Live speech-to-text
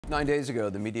9 days ago,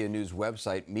 the media news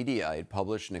website Mediaite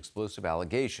published an explosive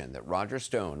allegation that Roger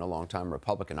Stone, a longtime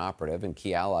Republican operative and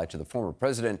key ally to the former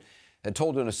president, had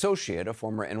told an associate, a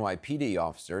former NYPD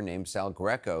officer named Sal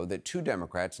Greco, that two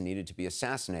Democrats needed to be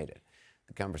assassinated.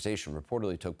 The conversation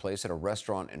reportedly took place at a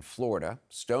restaurant in Florida.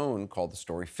 Stone called the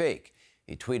story fake.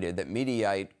 He tweeted that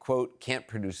Mediaite, quote, can't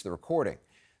produce the recording.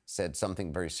 Said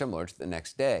something very similar to the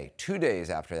next day. 2 days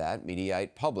after that,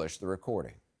 Mediaite published the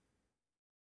recording.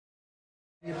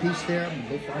 A piece there, I'm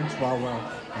gonna go find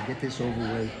Swalwell and get this over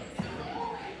with.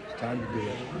 It's time to do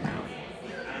it.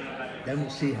 Then we'll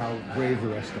see how brave the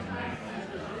rest of them are.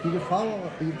 Either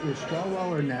Swalwell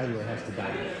or Nadler has to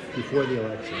die before the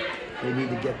election. They need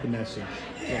to get the message.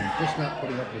 And just not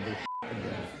putting up with this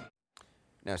again.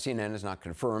 Now, CNN has not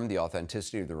confirmed the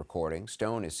authenticity of the recording.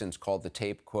 Stone has since called the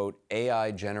tape, quote,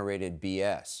 AI-generated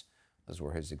BS. Those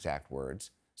were his exact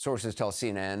words. Sources tell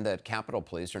CNN that Capitol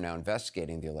Police are now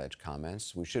investigating the alleged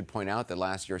comments. We should point out that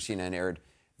last year CNN aired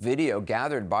video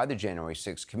gathered by the January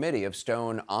 6th committee of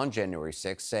Stone on January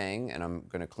 6th saying, and I'm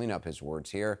going to clean up his words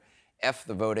here, F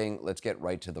the voting, let's get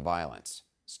right to the violence.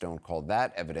 Stone called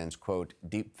that evidence, quote,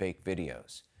 deep fake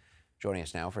videos. Joining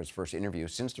us now for his first interview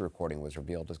since the recording was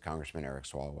revealed is Congressman Eric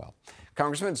Swalwell.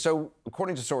 Congressman, so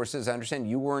according to sources, I understand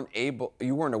you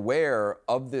weren't aware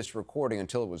of this recording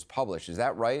until it was published. Is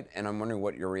that right? And I'm wondering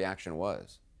what your reaction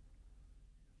was.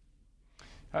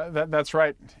 That's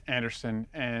right, Anderson.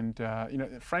 And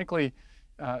frankly,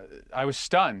 I was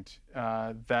stunned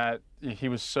that he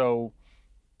was so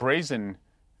brazen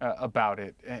about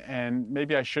it. And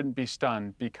maybe I shouldn't be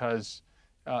stunned because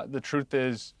the truth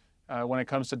is, when it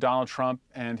comes to Donald Trump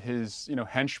and his,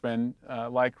 henchmen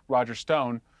like Roger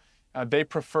Stone, they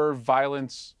prefer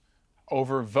violence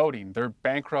over voting. They're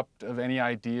bankrupt of any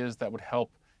ideas that would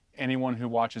help anyone who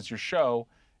watches your show.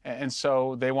 And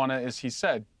so they want to, as he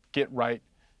said, get right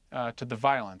to the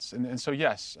violence. And so,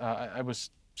 yes, I was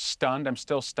stunned. I'm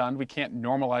still stunned. We can't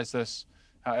normalize this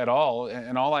at all.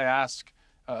 And all I ask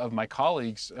of my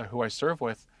colleagues who I serve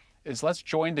with is let's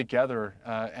join together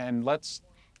and let's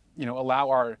allow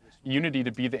our unity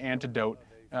to be the antidote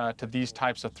to these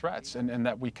types of threats, and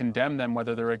that we condemn them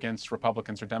whether they're against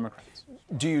Republicans or Democrats.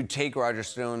 Do you take Roger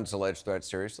Stone's alleged threat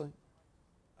seriously?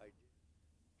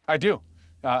 I do.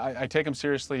 I take him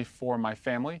seriously for my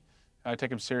family. I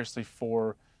take him seriously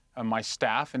for my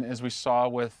staff. And as we saw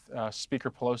with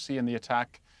Speaker Pelosi and the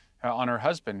attack on her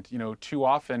husband, too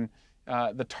often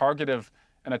the target of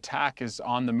an attack is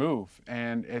on the move,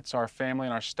 and it's our family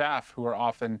and our staff who are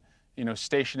often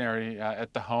stationary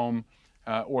at the home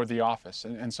or the office.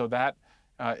 And so that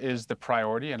is the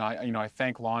priority. And I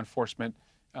thank law enforcement,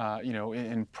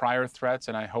 in prior threats,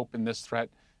 and I hope in this threat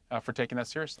for taking that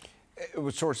seriously.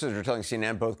 Sources are telling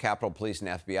CNN both Capitol Police and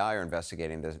FBI are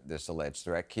investigating this alleged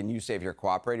threat. Can you say if you're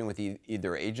cooperating with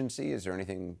either agency? Is there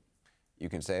anything you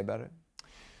can say about it?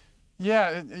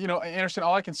 Yeah, Anderson,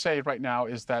 all I can say right now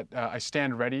is that I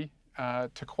stand ready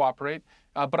to cooperate,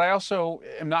 but I also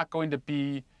am not going to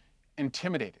be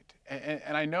intimidated.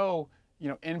 And I know,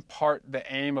 in part the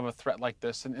aim of a threat like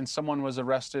this, and someone was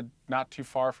arrested not too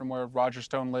far from where Roger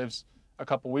Stone lives a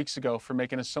couple weeks ago for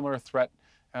making a similar threat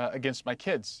against my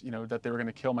kids, that they were going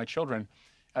to kill my children.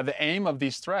 The aim of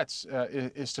these threats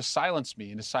is to silence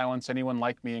me and to silence anyone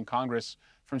like me in Congress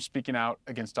from speaking out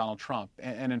against Donald Trump.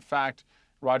 And in fact,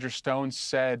 Roger Stone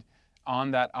said on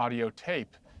that audio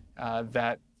tape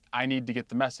that I need to get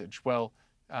the message. Well,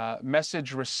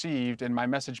 message received, and my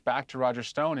message back to Roger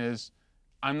Stone is,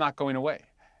 I'm not going away.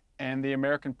 And the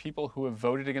American people who have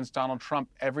voted against Donald Trump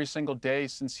every single day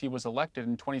since he was elected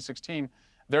in 2016,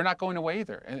 they're not going away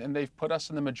either. And they've put us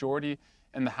in the majority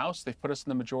in the House. They've put us in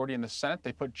the majority in the Senate.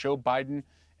 They put Joe Biden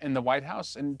in the White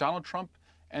House. And Donald Trump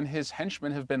and his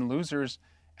henchmen have been losers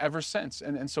ever since.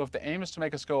 And so if the aim is to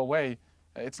make us go away,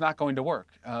 it's not going to work.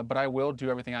 But I will do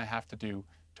everything I have to do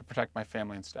to protect my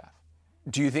family and staff.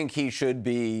 Do you think he should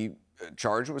be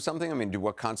charged with something? I mean,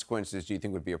 what consequences do you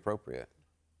think would be appropriate?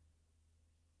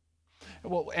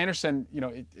 Well, Anderson,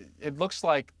 it looks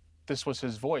like this was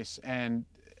his voice, and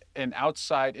an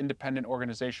outside independent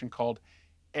organization called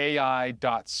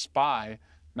AI.spy,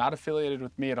 not affiliated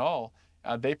with me at all,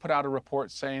 they put out a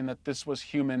report saying that this was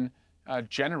human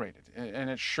generated. And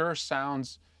it sure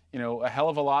sounds, a hell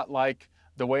of a lot like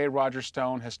the way Roger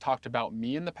Stone has talked about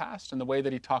me in the past and the way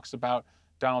that he talks about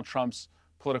Donald Trump's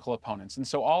political opponents. And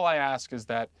so all I ask is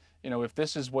that, if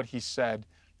this is what he said,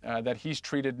 that he's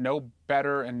treated no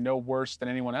better and no worse than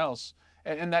anyone else,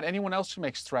 and that anyone else who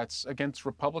makes threats against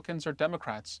Republicans or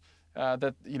Democrats,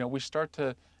 that, we start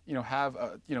to, have,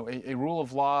 a rule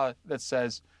of law that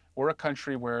says we're a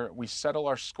country where we settle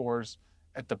our scores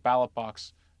at the ballot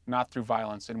box, not through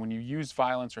violence. And when you use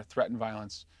violence or threaten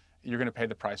violence, you're going to pay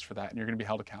the price for that, and you're going to be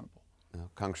held accountable.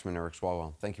 Congressman Eric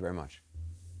Swalwell, thank you very much.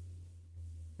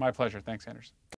 My pleasure. Thanks, Anderson.